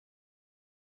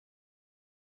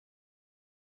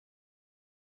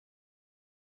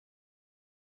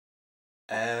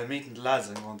Meeting the lads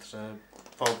and going to the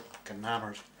pub, getting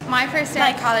hammered. My first day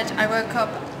at college, I woke up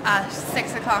at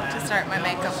 6 o'clock to start my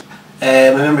makeup.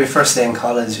 My memory of first day in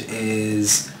college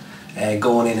is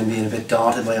going in and being a bit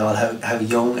daunted by all how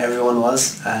young everyone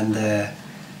was, and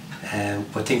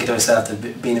but thinking to myself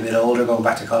that being a bit older, going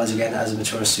back to college again as a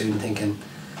mature student, thinking,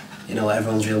 you know,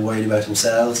 everyone's real worried about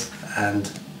themselves, and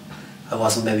I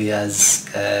wasn't maybe as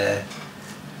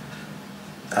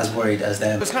worried as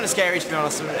them. It was kind of scary, to be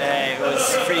honest. It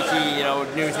was freaky, you know,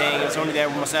 new thing. It was only there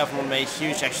with myself and one mate,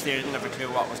 huge exterior, didn't have a clue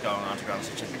what was going on, to be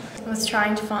honest with you. I was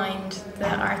trying to find the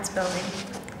arts building,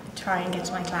 try and get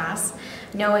to my class.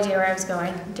 No idea where I was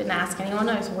going, didn't ask anyone,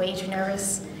 I was way too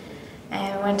nervous.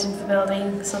 I went into the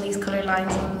building, saw these coloured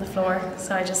lines on the floor,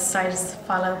 so I just decided to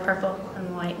follow purple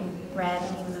and white and red,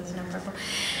 and even though there's no purple.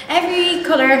 Every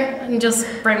colour, and just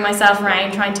bring myself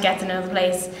around trying to get to know the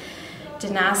place.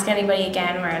 Didn't ask anybody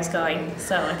again where I was going,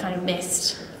 so I kind of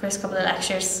missed the first couple of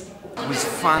lectures. It was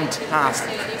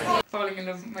fantastic. Falling in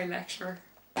love with my lecturer.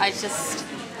 I just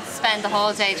spent the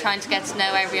whole day trying to get to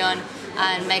know everyone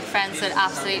and make friends with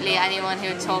absolutely anyone who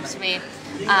would talk to me,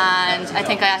 and I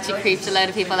think I actually creeped a load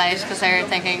of people out because they were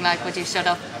thinking like, would you shut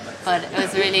up? But it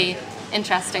was a really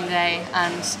interesting day,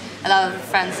 and a lot of the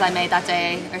friends I made that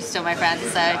day are still my friends,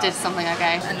 so I did something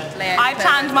okay. I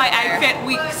planned my outfit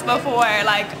weeks before,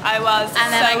 like I was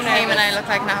and then so I came and I looked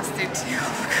like nasty too.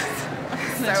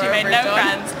 So she made no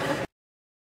friends.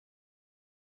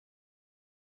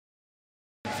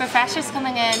 For freshers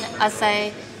coming in, I'd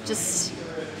say just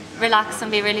relax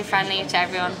and be really friendly to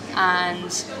everyone,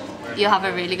 and you'll have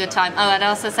a really good time. Oh, I'd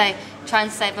also say try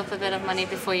and save up a bit of money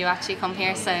before you actually come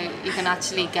here so you can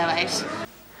actually go out.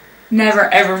 Never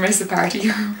ever miss a party.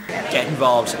 Get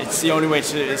involved. It's the only way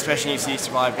to, especially if you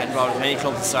survive, get involved in any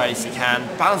club and society as you can.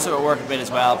 Balance it with work a bit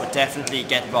as well, but definitely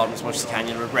get involved as much as you can.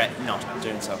 You'll regret not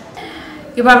doing so.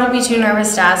 You'll probably be too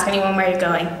nervous to ask anyone where you're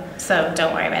going, so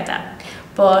don't worry about that.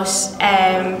 But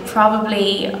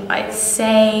probably I'd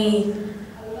say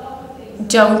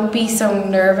don't be so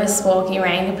nervous walking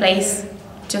around the place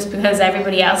just because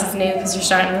everybody else is new, because you're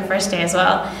starting on the first day as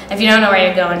well. If you don't know where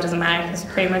you're going, it doesn't matter because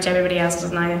pretty much everybody else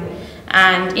doesn't either.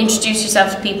 And introduce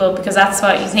yourself to people, because that's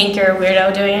what you think you're a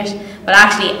weirdo doing it, but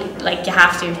actually like you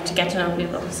have to get to know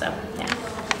people, so yeah.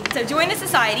 So join a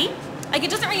society. Like it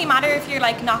doesn't really matter if you're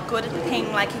like not good at the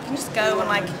thing, like you can just go and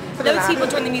like, for those people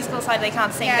join the musical side, they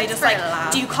can't sing, they just like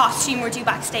do costume or do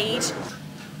backstage.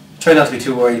 Try not to be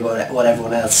too worried about what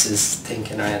everyone else is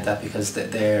thinking or anything like that, because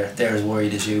they're as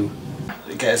worried as you.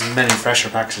 Get as many fresher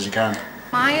packs as you can.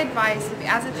 My advice would be,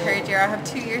 as a third year, I have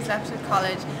 2 years left of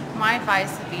college, my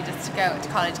advice would be just to go to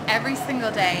college every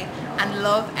single day and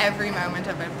love every moment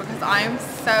of it, because I am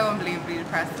so unbelievably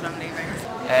depressed that I'm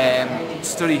leaving.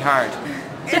 Study hard.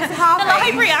 It's the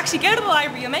library, actually, go to the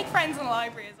library, you'll make friends in the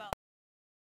library as well.